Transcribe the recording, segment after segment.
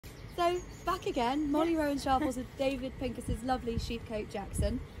So, back again, Molly-Rowan Sharples with David Pincus's lovely Sheepcote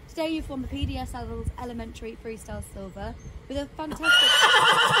Jackson. Today you've won the PDS Adults Elementary Freestyle Silver with a fantastic...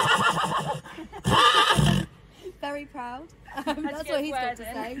 Very proud. That's what he's got to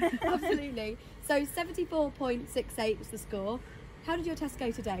say. Absolutely. So 74.68 was the score. How did your test go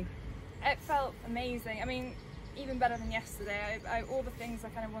today? It felt amazing. I mean, even better than yesterday. All the things I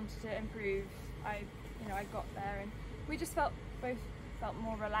kind of wanted to improve, I got there, and we just both felt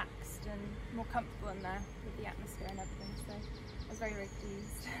more relaxed and more comfortable in there with the atmosphere and everything. So I was very, very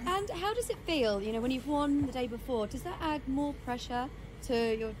pleased. And how does it feel? You know, when you've won the day before, does that add more pressure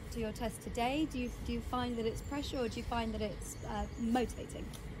to your test today? Do you find that it's pressure, or do you find that it's motivating?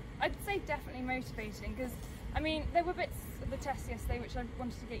 I'd say definitely motivating, because I mean there were bits of the test yesterday which I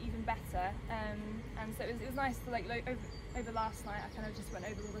wanted to get even better, and so it was nice to over last night I kind of just went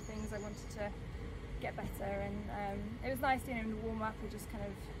over all the things I wanted to get better, and it was nice, in the warm up I just kind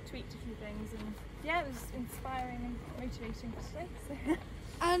of tweaked a few things, and yeah, it was inspiring and motivating for today. So.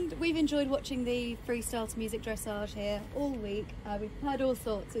 And we've enjoyed watching the freestyle to music dressage here all week. We've heard all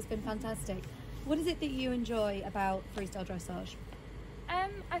sorts, it's been fantastic. What is it that you enjoy about freestyle dressage?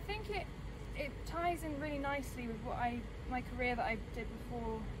 I think it ties in really nicely with my career that I did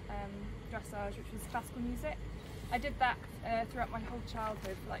before dressage, which was classical music. I did that throughout my whole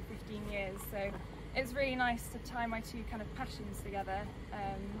childhood for like 15 years, so it's really nice to tie my two kind of passions together.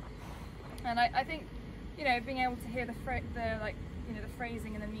 And I think, being able to hear the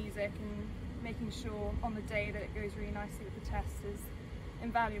phrasing and the music, and making sure on the day that it goes really nicely with the test is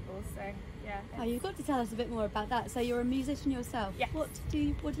invaluable. So yeah. Oh, you've got to tell us a bit more about that. So you're a musician yourself. Yes. What do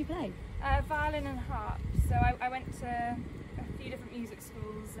you play? Violin and harp. So I went to a few different music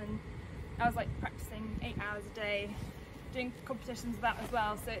schools, and I was like practicing 8 hours a day, doing competitions with that as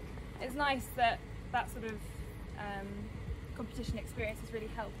well. So it's nice that sort of competition experience has really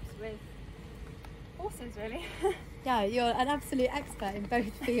helped with horses, really. Yeah, you're an absolute expert in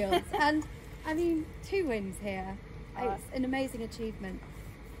both fields. And I mean, 2 wins here. It's an amazing achievement.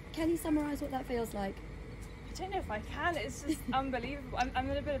 Can you summarise what that feels like? I don't know if I can. It's just unbelievable. I'm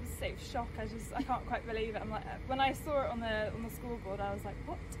in a bit of a state of shock. I can't quite believe it. I'm like, when I saw it on the scoreboard, I was like,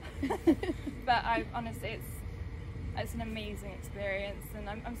 what? But honestly, it's an amazing experience, and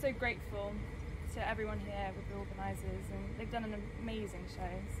I'm so grateful to everyone here with the organisers, and they've done an amazing show.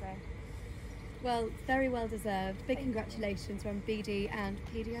 So. Well, very well deserved. Big congratulations from BD and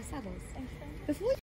PDS Adults. Thank you. Before